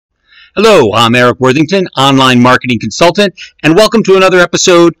Hello, I'm Eric Worthington, online marketing consultant, and welcome to another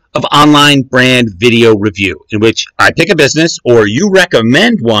episode of Online Brand Video Review, in which I pick a business or you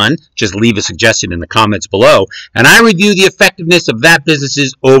recommend one, just leave a suggestion in the comments below, and I review the effectiveness of that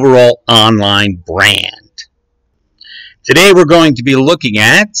business's overall online brand. Today we're going to be looking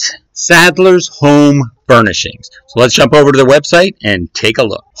at Sadler's Home Furnishings. So let's jump over to their website and take a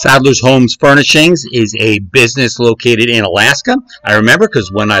look. Sadler's Home Furnishings is a business located in Alaska. I remember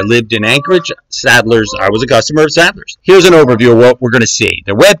because when I lived in Anchorage, I was a customer of Sadler's. Here's an overview of what we're going to see.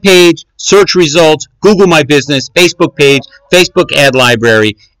 Their webpage, search results, Google My Business, Facebook page, Facebook ad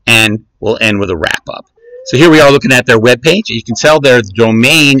library, and we'll end with a wrap-up. So here we are looking at their webpage. You can tell their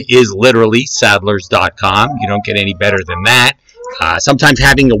domain is literally sadlers.com. You don't get any better than that. Sometimes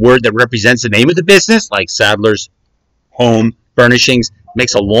having a word that represents the name of the business, like Sadler's Home Furnishings,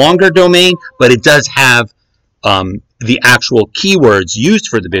 makes a longer domain, but it does have the actual keywords used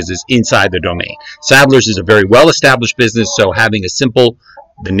for the business inside the domain. Sadler's is a very well-established business, so having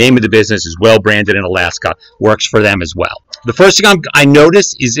the name of the business is well-branded in Alaska works for them as well. The first thing I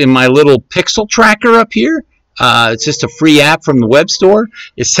notice is in my little pixel tracker up here. It's just a free app from the web store.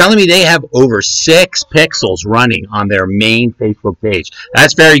 It's telling me they have over 6 pixels running on their main Facebook page.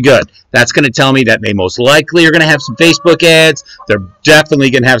 That's very good. That's going to tell me that they most likely are going to have some Facebook ads. They're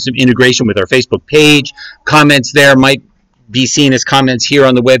definitely going to have some integration with our Facebook page. Comments there might be seen as comments here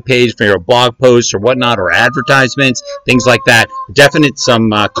on the web page for your blog posts or whatnot, or advertisements, things like that. Definite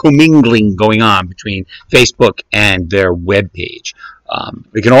some commingling going on between Facebook and their web page.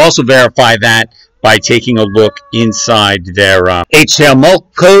 We can also verify that by taking a look inside their HTML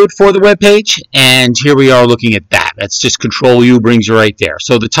code for the web page, and here we are looking at that. That's just Control-U brings you right there.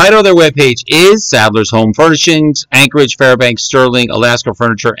 So the title of their web page is Sadler's Home Furnishings, Anchorage, Fairbanks, Sterling, Alaska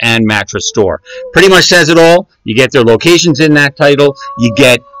Furniture and Mattress Store. Pretty much says it all. You get their locations in that title. You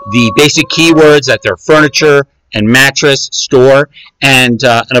get the basic keywords at their furniture and mattress store, and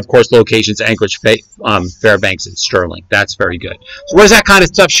of course locations Anchorage, Fairbanks, and Sterling. That's very good. So where does that kind of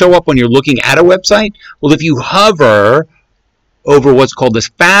stuff show up when you're looking at a website? Well, if you hover over what's called this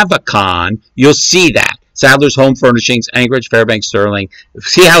Favicon, you'll see that. Sadler's Home Furnishings, Anchorage, Fairbanks, Sterling.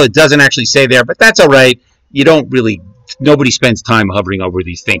 See how it doesn't actually say there, but that's all right. Nobody spends time hovering over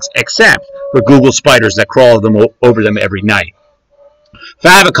these things, except for Google spiders that crawl over them every night.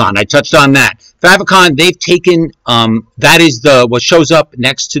 Favicon, I touched on that. Favicon, they've taken, that is what shows up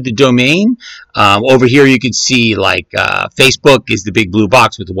next to the domain. Over here you can see like Facebook is the big blue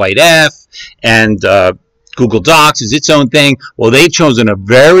box with the white F, and Google Docs is its own thing. Well, they've chosen a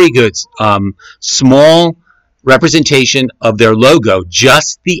very good small representation of their logo,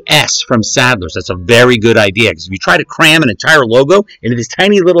 just the S from Sadler's. That's a very good idea, because if you try to cram an entire logo into this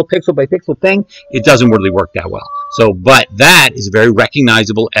tiny little pixel by pixel thing, it doesn't really work that well. So, but that is a very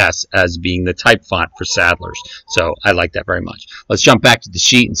recognizable S as being the type font for Sadler's. So I like that very much. Let's jump back to the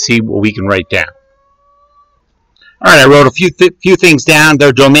sheet and see what we can write down. All right, I wrote a few things down.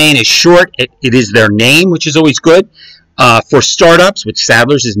 Their domain is short. It is their name, which is always good. For startups, which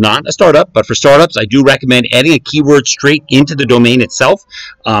Sadler's is not a startup, but for startups, I do recommend adding a keyword straight into the domain itself.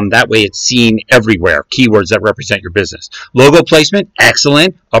 That way it's seen everywhere, keywords that represent your business. Logo placement,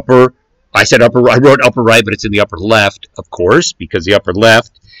 excellent. I wrote upper right, but it's in the upper left, of course, because the upper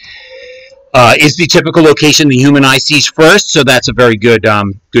left is the typical location the human eye sees first, so that's a very good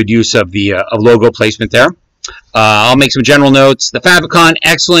use of the logo placement there. I'll make some general notes. The Favicon,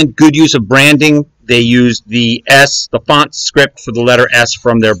 excellent, good use of branding. They used the S, the font script for the letter S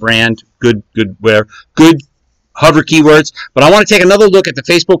from their brand. Good hover keywords. But I want to take another look at the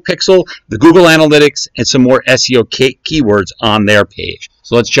Facebook pixel, the Google Analytics, and some more SEO keywords on their page.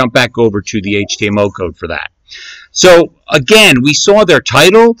 So let's jump back over to the HTML code for that. So again, we saw their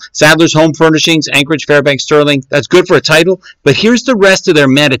title, Sadler's Home Furnishings, Anchorage, Fairbanks, Sterling. That's good for a title. But here's the rest of their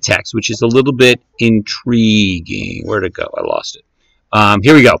meta text, which is a little bit intriguing. Where'd it go? I lost it.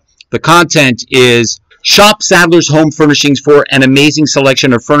 Here we go. The content is, shop Sadler's Home Furnishings for an amazing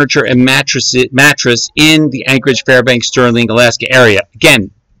selection of furniture and mattress in the Anchorage, Fairbanks, Sterling, Alaska area. Again,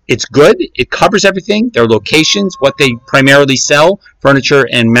 it's good. It covers everything. Their locations, what they primarily sell, furniture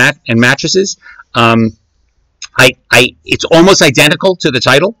and mattresses. It's almost identical to the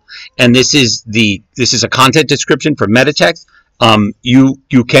title, and this is a content description for meta text.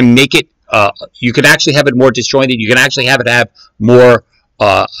 You can make it. You can actually have it more disjointed. You can actually have it have more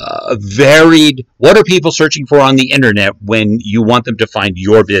varied. What are people searching for on the internet when you want them to find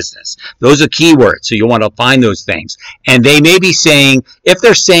your business? Those are keywords, so you want to find those things. And they may be saying, if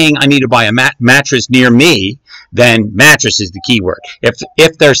they're saying I need to buy a mattress near me, then mattress is the keyword.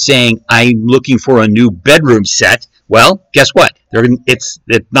 If they're saying I'm looking for a new bedroom set, Well, guess what? It's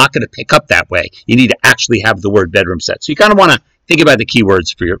not going to pick up that way. You need to actually have the word bedroom set. So you kind of want to think about the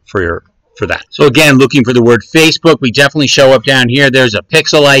keywords for that. So again, looking for the word Facebook, we definitely show up down here. There's a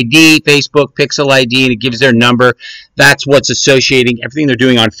Pixel ID, Facebook Pixel ID, and it gives their number. That's what's associating everything they're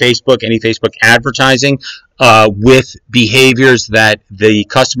doing on Facebook, any Facebook advertising, with behaviors that the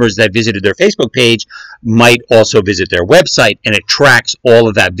customers that visited their Facebook page might also visit their website, and it tracks all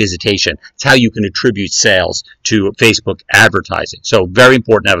of that visitation. It's how you can attribute sales to Facebook advertising. So very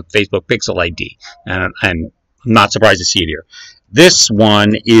important to have a Facebook Pixel ID, and I'm not surprised to see it here. This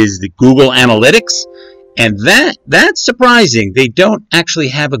one is the Google Analytics, and that's surprising. They don't actually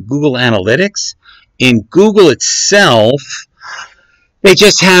have a Google Analytics. In Google itself, they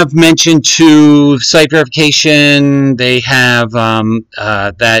just have mentioned to site verification. They have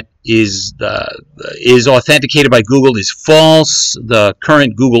that is authenticated by Google is false. The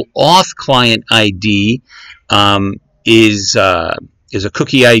current Google Auth client ID is a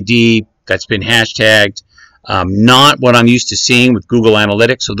cookie ID that's been hashtagged. Not what I'm used to seeing with Google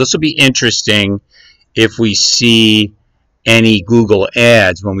Analytics. So this will be interesting if we see any Google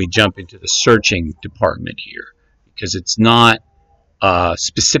ads when we jump into the searching department here, because it's not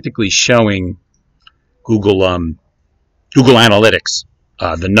specifically showing Google Analytics,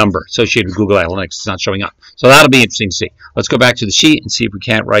 the number associated with Google Analytics is not showing up. So that'll be interesting to see. Let's go back to the sheet and see if we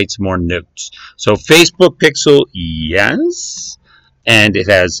can't write some more notes. So Facebook Pixel, yes, and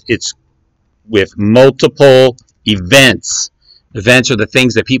it's with multiple events. Events are the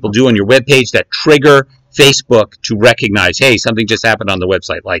things that people do on your web page that trigger Facebook to recognize, hey, something just happened on the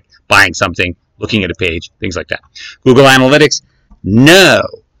website, like buying something, looking at a page, things like that. Google Analytics, no.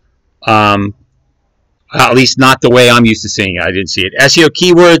 At least not the way I'm used to seeing it. I didn't see it. SEO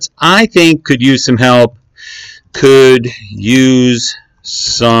keywords, I think could use some help. Could use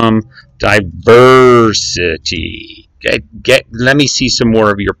some diversity. Let me see some more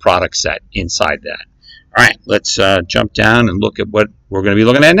of your product set inside that. All right, let's jump down and look at what we're going to be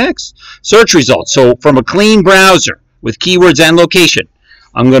looking at next. Search results. So from a clean browser with keywords and location,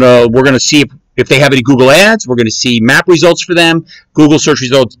 we're going to see if they have any Google ads. We're going to see map results for them, Google search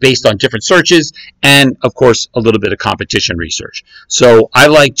results based on different searches, and of course a little bit of competition research. So I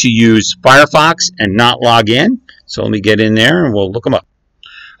like to use Firefox and not log in. So let me get in there and we'll look them up.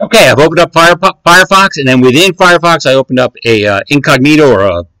 Okay, I've opened up Firefox, and then within Firefox, I opened up a incognito or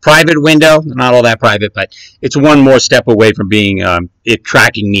a private window. Not all that private, but it's one more step away from being it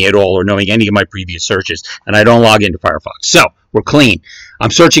tracking me at all or knowing any of my previous searches, and I don't log into Firefox. So we're clean.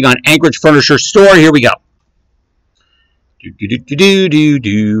 I'm searching on Anchorage Furniture Store. Here we go.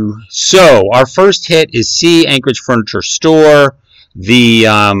 So our first hit is C, Anchorage Furniture Store. The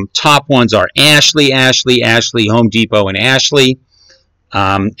top ones are Ashley, Home Depot, and Ashley.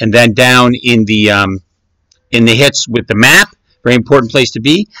 And then down in the hits with the map, very important place to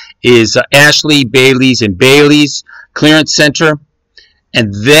be, is Ashley, Bailey's, and Bailey's Clearance Center.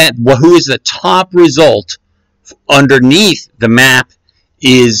 And then who is the top result underneath the map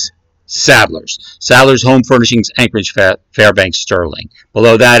is Sadlers. Sadlers Home Furnishings, Anchorage, Fairbanks, Sterling.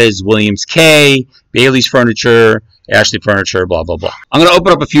 Below that is Williams K, Bailey's Furniture, Ashley Furniture, blah, blah, blah. I'm going to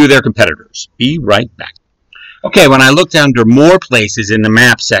open up a few of their competitors. Be right back. Okay, when I looked under more places in the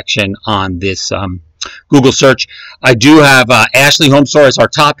map section on this Google search, I do have Ashley Home Store as our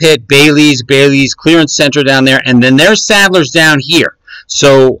top hit, Bailey's Clearance Center down there, and then there's Sadler's down here.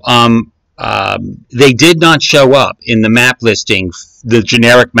 So they did not show up in the map listing, the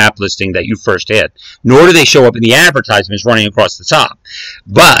generic map listing that you first hit, nor do they show up in the advertisements running across the top.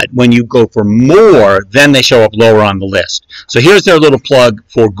 But when you go for more, then they show up lower on the list. So here's their little plug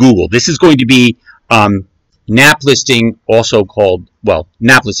for Google. This is going to be NAP listing, also called, well,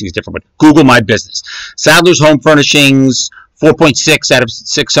 NAP listing is different, but Google My Business. Sadler's Home Furnishings, 4.6 out of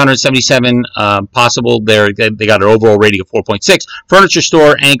 677 possible. They got an overall rating of 4.6. Furniture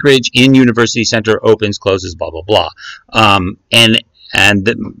Store, Anchorage, in University Center, opens, closes, blah, blah, blah. And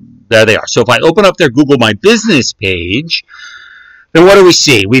there they are. So if I open up their Google My Business page, then what do we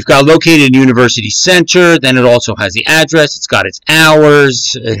see? We've got located in University Center. Then it also has the address. It's got its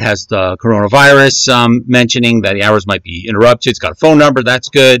hours. It has the coronavirus mentioning that the hours might be interrupted. It's got a phone number. That's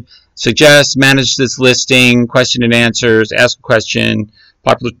good. Suggest, manage this listing, question and answers, ask a question,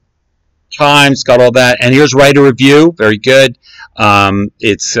 popular times, got all that. And here's write a review. Very good.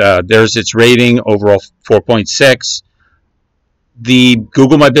 There's its rating, overall 4.6. The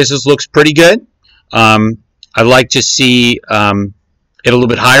Google My Business looks pretty good. I'd like to see it a little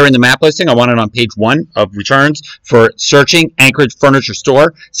bit higher in the map listing. I want it on page 1 of returns for searching Anchorage Furniture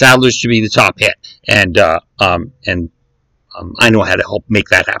Store. Sadler's should be the top hit, and I know how to help make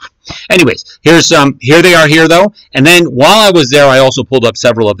that happen. Anyways, here they are here though. And then while I was there, I also pulled up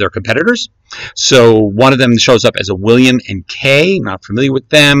several of their competitors. So one of them shows up as a William and K. Not familiar with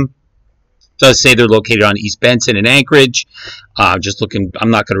them. Does say they're located on East Benson in Anchorage. Just looking, I'm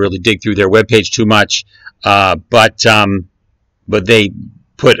not going to really dig through their webpage too much, but they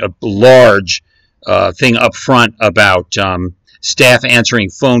put a large thing up front about staff answering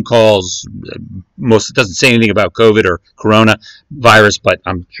phone calls. Most it doesn't say anything about COVID or coronavirus, but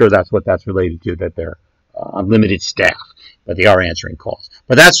I'm sure that's what that's related to. That they're unlimited staff, but they are answering calls.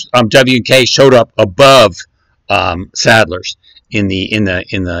 But that's W&K showed up above Sadlers in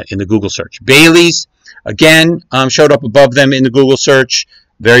the Google search. Bailey's again showed up above them in the Google search.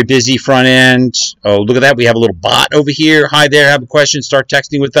 Very busy front end. Oh, look at that. We have a little bot over here. Hi there. Have a question. Start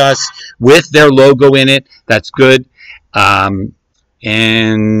texting with us with their logo in it. That's good. And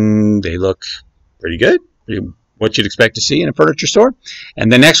they look pretty good. What you'd expect to see in a furniture store.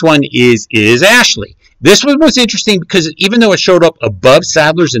 And the next one is Ashley. This one was interesting because even though it showed up above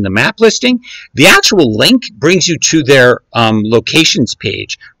Sadler's in the map listing, the actual link brings you to their locations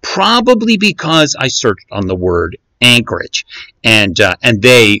page, probably because I searched on the word Anchorage, and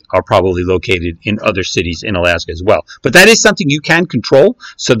they are probably located in other cities in Alaska as well. But that is something you can control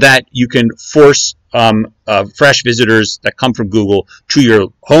so that you can force fresh visitors that come from Google to your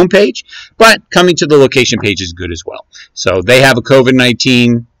homepage, but coming to the location page is good as well. So they have a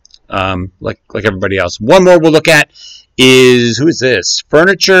COVID-19 like everybody else. One more we'll look at is, who is this?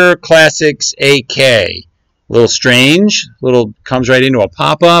 Furniture Classics AK. A little strange. Comes right into a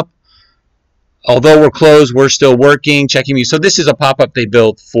pop-up. Although we're closed, we're still working, checking me. So this is a pop-up they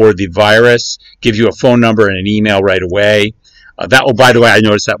built for the virus. Give you a phone number and an email right away. By the way, I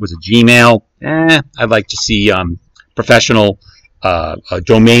noticed that was a Gmail. I'd like to see professional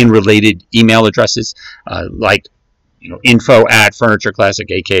domain-related email addresses, like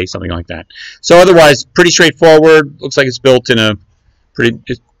info@FurnitureClassicAK, something like that. So otherwise, pretty straightforward. Looks like it's built in a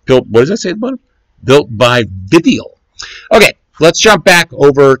what does that say at the bottom? Built by Vivial. Okay, let's jump back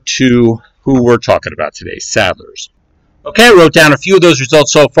over to who we're talking about today, Sadlers. Okay, I wrote down a few of those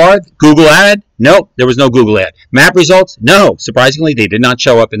results so far. Google ad? Nope, there was no Google ad. Map results? No. Surprisingly, they did not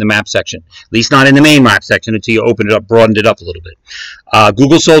show up in the map section. At least not in the main map section until you opened it up, broadened it up a little bit.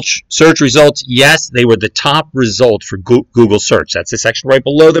 Google search results, yes, they were the top result for Google search. That's the section right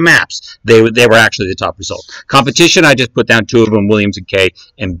below the maps. They were actually the top result. Competition, I just put down two of them, Williams and K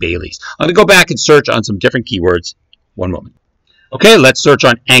and Bailey's. I'm going to go back and search on some different keywords. One moment. Okay, let's search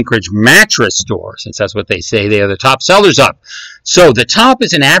on Anchorage Mattress Store, since that's what they say they are the top sellers of. So the top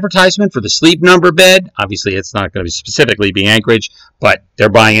is an advertisement for the Sleep Number bed. Obviously, it's not going to specifically be Anchorage, but they're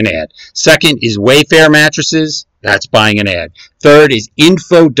buying an ad. Second is Wayfair mattresses. That's buying an ad. Third is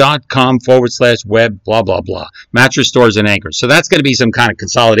info.com/web, blah, blah, blah. Mattress stores in Anchorage. So that's going to be some kind of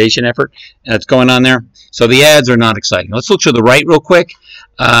consolidation effort that's going on there. So the ads are not exciting. Let's look to the right real quick.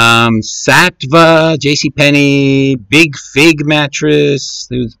 Satva, JCPenney, Big Fig Mattress,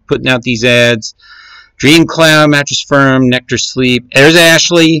 who's putting out these ads. Dream Cloud, Mattress Firm, Nectar Sleep. There's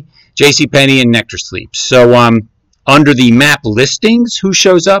Ashley, JCPenney, and Nectar Sleep. So under the map listings, who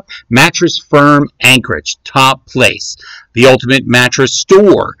shows up? Mattress Firm Anchorage, top place. The Ultimate Mattress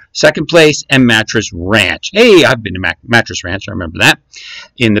Store, second place, and Mattress Ranch. Hey, I've been to Mattress Ranch, I remember that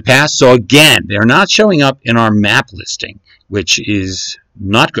in the past. So again, they're not showing up in our map listing, which is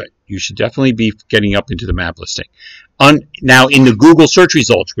not good. You should definitely be getting up into the map listing. Now, in the Google search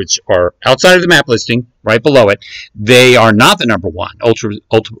results, which are outside of the map listing, right below it, they are not the number one.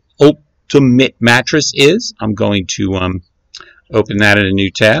 Ultimate Mattress is. I'm going to open that in a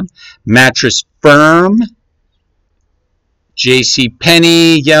new tab. Mattress Firm,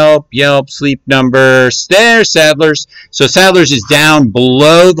 JCPenney, Yelp, Sleep Number. There's Sadlers. So Sadlers is down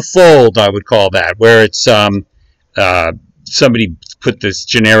below the fold, I would call that, where it's somebody put this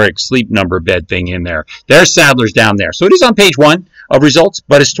generic Sleep Number bed thing in there. There's Sadlers down there. So it is on page 1 of results,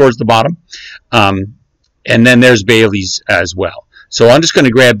 but it's towards the bottom. And then there's Bailey's as well. So I'm just going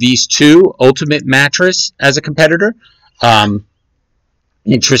to grab these two, Ultimate Mattress as a competitor.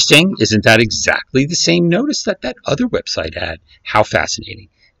 Interesting. Isn't that exactly the same notice that that other website had? How fascinating.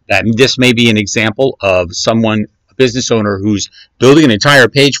 This may be an example of someone, a business owner, who's building an entire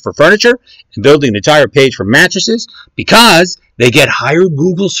page for furniture and building an entire page for mattresses because they get higher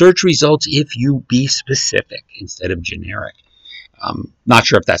Google search results if you be specific instead of generic. Not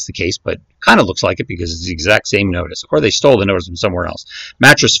sure if that's the case, but kind of looks like it because it's the exact same notice. Or they stole the notice from somewhere else.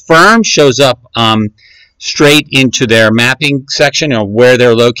 Mattress Firm shows up straight into their mapping section of where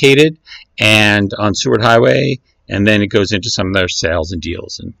they're located and on Seward Highway. And then it goes into some of their sales and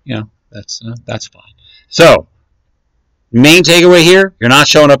deals. And, you know, that's fine. So, Main takeaway here, you're not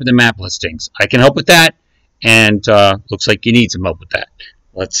showing up in the map listings. I can help with that, and looks like you need some help with that.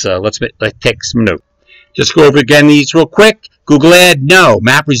 Let's take some notes. Just go over again these real quick. Google ad, no.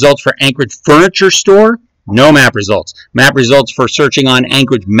 Map results for Anchorage Furniture Store, no map results. Map results for searching on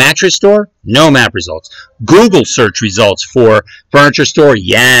Anchorage Mattress Store, no map results. Google search results for Furniture Store,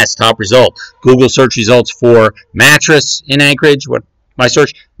 yes, top result. Google search results for mattress in Anchorage, what my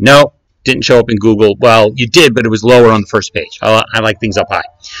search, no. Didn't show up in Google. Well, you did, but it was lower on the first page. I like things up high.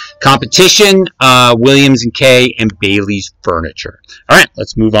 Competition, Williams & Kay and Bailey's Furniture. All right,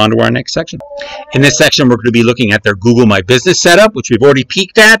 let's move on to our next section. In this section, we're going to be looking at their Google My Business setup, which we've already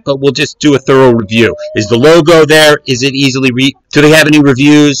peeked at, but we'll just do a thorough review. Is the logo there? Is it easily do they have any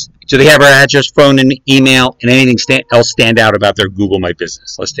reviews? Do they have our address, phone, and email, and anything else stand out about their Google My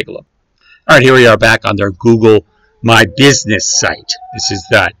Business? Let's take a look. All right, here we are back on their Google My Business site. This is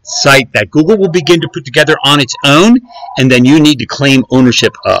that site that Google will begin to put together on its own, and then you need to claim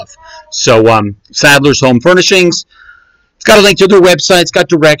ownership of. So Sadler's Home Furnishings, it's got a link to their website, it's got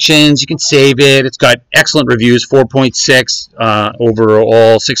directions, you can save it, it's got excellent reviews, 4.6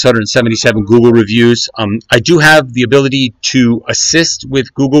 overall, 677 Google reviews. I do have the ability to assist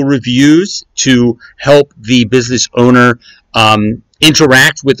with Google reviews to help the business owner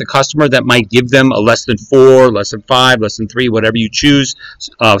interact with the customer that might give them a less than 4, less than 5, less than 3, whatever you choose,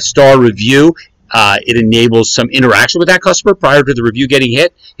 star review. It enables some interaction with that customer prior to the review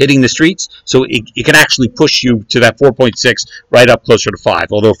hitting the streets. So it can actually push you to that 4.6 right up closer to 5,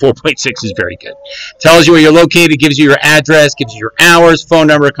 although 4.6 is very good. Tells you where you're located, gives you your address, gives you your hours, phone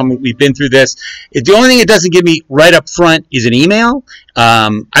number. We've been through this. The only thing it doesn't give me right up front is an email. I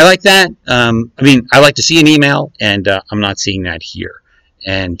like that. I like to see an email, and I'm not seeing that here.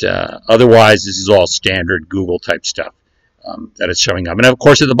 And otherwise, this is all standard Google type stuff. That is showing up, and of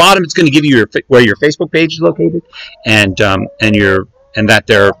course at the bottom it's going to give you where your Facebook page is located, and that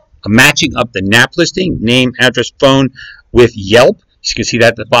they're matching up the NAP listing, name, address, phone, with Yelp. You can see that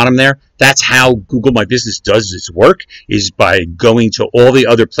at the bottom there. That's how Google My Business does its work, is by going to all the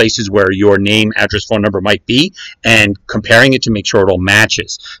other places where your name, address, phone number might be and comparing it to make sure it all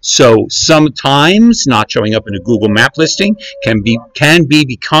matches. So sometimes not showing up in a Google Map listing can be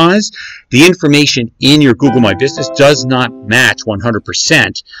because the information in your Google My Business does not match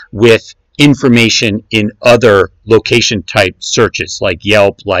 100% with information in other location type searches like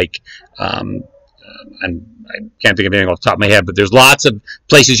Yelp, like and I can't think of anything off the top of my head, but there's lots of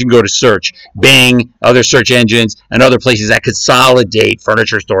places you can go to search. Bing, other search engines, and other places that consolidate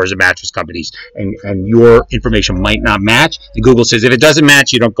furniture stores and mattress companies, and your information might not match. And Google says, if it doesn't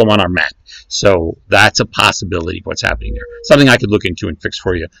match, you don't go on our map. So that's a possibility of what's happening there. Something I could look into and fix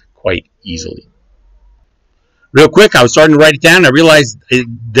for you quite easily. Real quick, I was starting to write it down, and I realized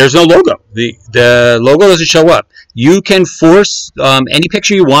there's no logo. The logo doesn't show up. You can force any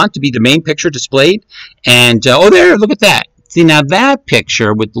picture you want to be the main picture displayed. And, oh, there, look at that. See, now that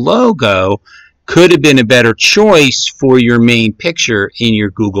picture with the logo could have been a better choice for your main picture in your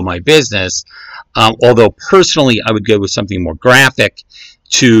Google My Business. Although, personally, I would go with something more graphic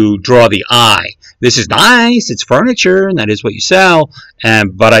to draw the eye. This is nice, it's furniture, and that is what you sell,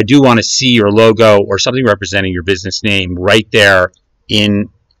 but I do want to see your logo or something representing your business name right there in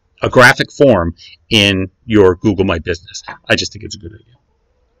a graphic form in your Google My Business. I just think it's a good idea.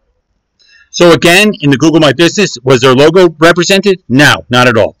 So again, in the Google My Business, was their logo represented? No, not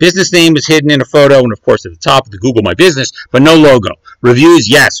at all. Business name was hidden in a photo, and of course at the top of the Google My Business, but no logo. Reviews,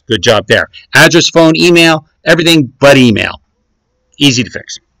 yes, good job there. Address, phone, email, everything but email. Easy to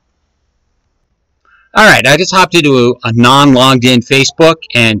fix. All right, I just hopped into a non-logged in Facebook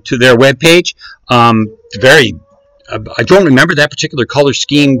and to their webpage. I don't remember that particular color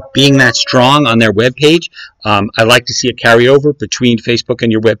scheme being that strong on their webpage. I like to see it carry over between Facebook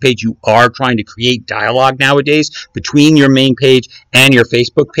and your webpage. You are trying to create dialogue nowadays between your main page and your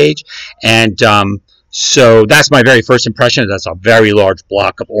Facebook page. And so that's my very first impression. That's a very large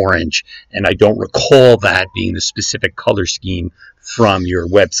block of orange. And I don't recall that being the specific color scheme from your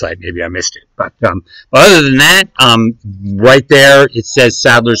website. Maybe I missed it. But other than that, right there, it says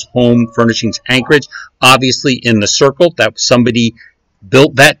Sadler's Home Furnishings Anchorage. Obviously in the circle, that somebody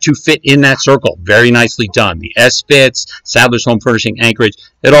built that to fit in that circle. Very nicely done. The S fits, Sadler's Home Furnishing Anchorage,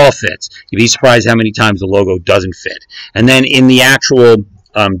 it all fits. You'd be surprised how many times the logo doesn't fit. And then in the actual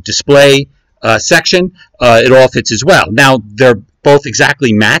display section, it all fits as well. Now, they're both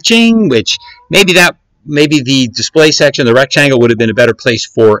exactly matching, which maybe the display section, the rectangle, would have been a better place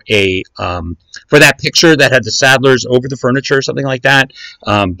for for that picture that had the Sadlers over the furniture or something like that.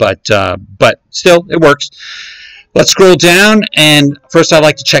 But still, it works. Let's scroll down, and first I'd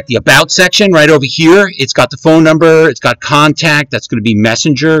like to check the About section right over here. It's got the phone number, it's got contact, that's going to be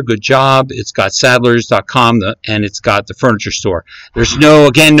Messenger, good job. It's got Sadlers.com, and it's got the Furniture Store. There's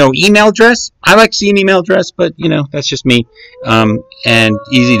no email address. I like to see an email address, but, you know, that's just me, and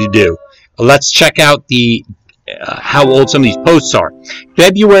easy to do. Let's check out the how old some of these posts are.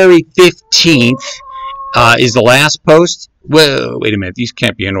 February 15th is the last post. Whoa, wait a minute, these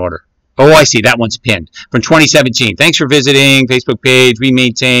can't be in order. Oh, I see. That one's pinned from 2017. Thanks for visiting Facebook page. We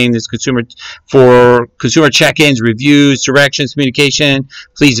maintain this consumer check-ins, reviews, directions, communication.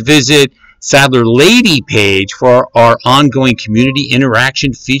 Please visit Sadler Lady page for our ongoing community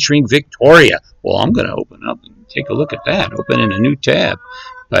interaction featuring Victoria. Well, I'm going to open up and take a look at that. Open in a new tab.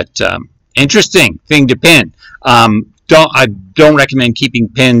 But interesting thing to pin. I don't recommend keeping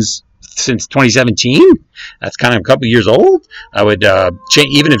pins since 2017. That's kind of a couple years old. I would change,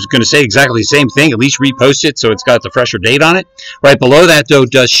 even if it's going to say exactly the same thing, at least repost it so it's got the fresher date on it. Right below that, though,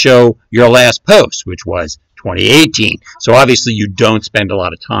 does show your last post, which was 2018. So obviously you don't spend a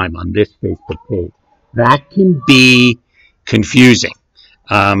lot of time on this Facebook page. That can be confusing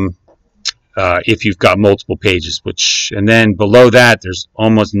if you've got multiple pages. And then below that, there's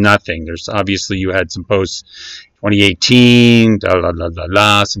almost nothing. There's obviously you had some posts 2018,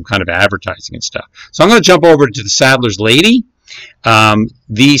 some kind of advertising and stuff. So I'm going to jump over to the Sadler's Lady.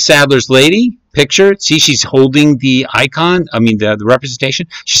 The Sadler's Lady picture. See, she's holding the icon. I mean, the representation.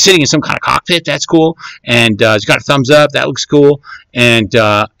 She's sitting in some kind of cockpit. That's cool. And she's got a thumbs up. That looks cool. And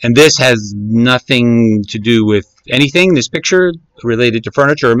this has nothing to do with anything, this picture, related to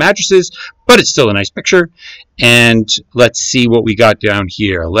furniture or mattresses, but it's still a nice picture. And let's see what we got down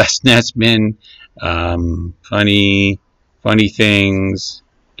here. Les Nessman. Funny things.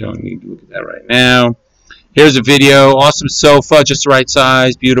 Don't need to look at that right now. Here's a video. Awesome sofa, just the right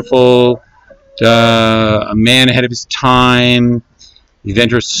size, beautiful. A man ahead of his time. The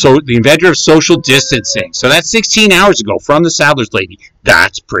inventor of social distancing. So that's 16 hours ago from the Sadler's Lady.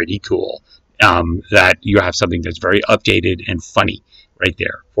 That's pretty cool. That you have something that's very updated and funny right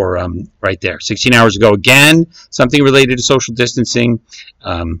there. Right there. 16 hours ago again, something related to social distancing.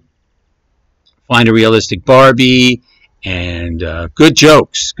 Find a realistic Barbie, and good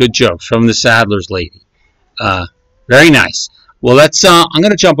jokes from the Sadler's Lady. Very nice. Well, I'm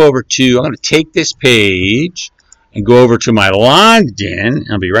going to jump over to, I'm going to take this page and go over to my logged in.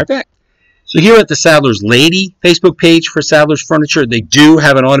 I'll be right back. So here at the Sadler's Lady Facebook page for Sadler's Furniture, they do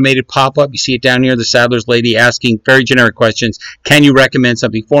have an automated pop-up. You see it down here, the Sadler's Lady asking very generic questions. Can you recommend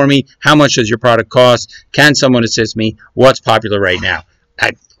something for me? How much does your product cost? Can someone assist me? What's popular right now?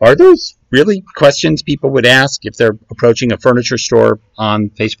 Are those really questions people would ask if they're approaching a furniture store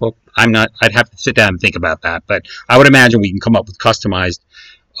on Facebook? I'd have to sit down and think about that, but I would imagine we can come up with customized,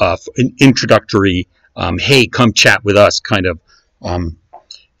 introductory, hey, come chat with us kind of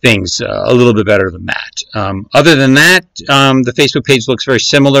things a little bit better than that. Other than that, the Facebook page looks very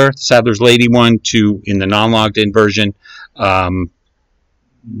similar, the Sadler's Lady one, to in the non-logged in version. It's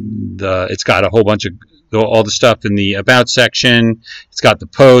got a whole bunch of all the stuff in the About section. It's got the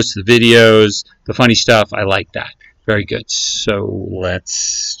posts, the videos, the funny stuff. I like that. Very good. So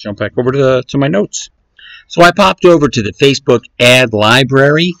let's jump back over to my notes. So I popped over to the Facebook ad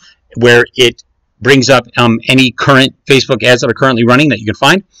library where it brings up any current Facebook ads that are currently running that you can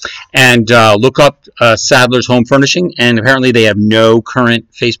find, and look up Sadler's Home Furnishing, and apparently they have no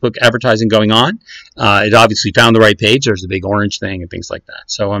current Facebook advertising going on. It obviously found the right page. There's a big orange thing and things like that.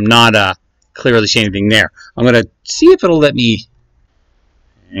 So I'm not clearly seeing anything there. I'm going to see if it'll let me,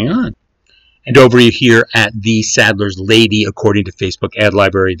 hang on. And over here at the Sadler's Lady, according to Facebook ad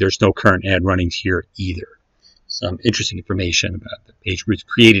library, there's no current ad running here either. Some interesting information about the page. It was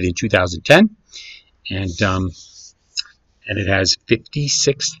created in 2010, and it has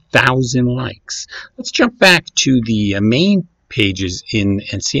 56,000 likes. Let's jump back to the main pages and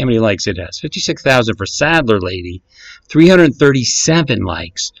see how many likes it has. 56,000 for Sadler Lady, 337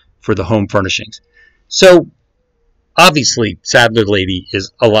 likes for the Home Furnishings. So obviously Sadler Lady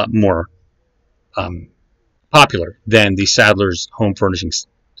is a lot more popular than the Sadler's Home Furnishings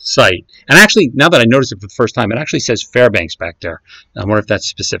site. And actually, now that I noticed it for the first time, it actually says Fairbanks back there. I wonder if that's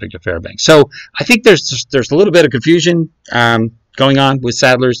specific to Fairbanks. So I think there's a little bit of confusion going on with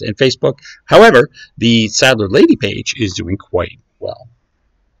Sadler's and Facebook. However, the Sadler Lady page is doing quite well.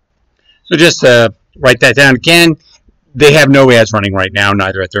 So just write that down again. They have no ads running right now,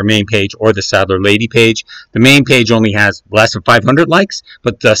 neither at their main page or the Sadler Lady page. The main page only has less than 500 likes,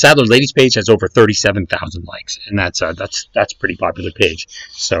 but the Sadler Ladies page has over 37,000 likes, and that's a pretty popular page.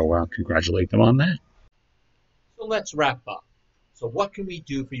 So congratulate them on that. So let's wrap up. So what can we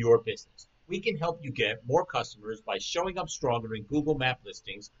do for your business? we can help you get more customers by showing up stronger in Google Map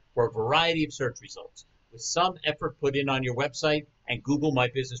listings for a variety of search results. With some effort put in on your website and Google My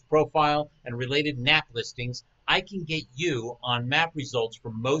Business profile and related NAP listings, I can get you on map results for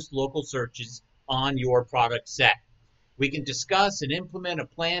most local searches on your product set. We can discuss and implement a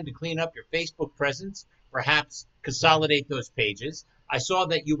plan to clean up your Facebook presence, perhaps consolidate those pages. I saw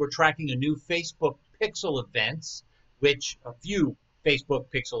that you were tracking a new Facebook Pixel events, a few Facebook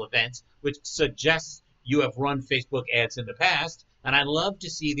Pixel events, which suggests you have run Facebook ads in the past, and I love to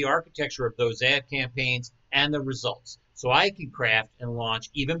see the architecture of those ad campaigns and the results, so I can craft and launch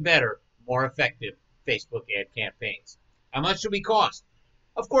even better, more effective Facebook ad campaigns. How much do we cost?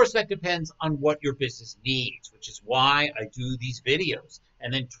 Of course, that depends on what your business needs, which is why I do these videos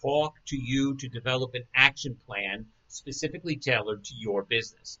and then talk to you to develop an action plan specifically tailored to your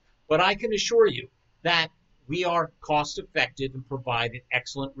business. But I can assure you that we are cost effective and provide an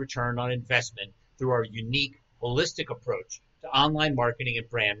excellent return on investment through our unique, holistic approach to online marketing and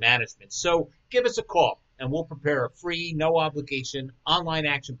brand management. So give us a call and we'll prepare a free, no obligation online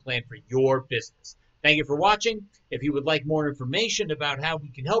action plan for your business. Thank you for watching. If you would like more information about how we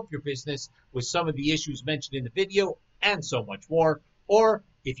can help your business with some of the issues mentioned in the video and so much more, or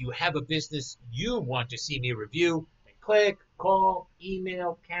if you have a business you want to see me review, then click, call,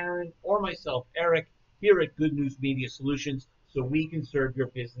 email Karen or myself, Eric, here at Good News Media Solutions so we can serve your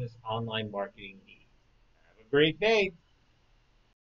business online marketing needs. Have a great day.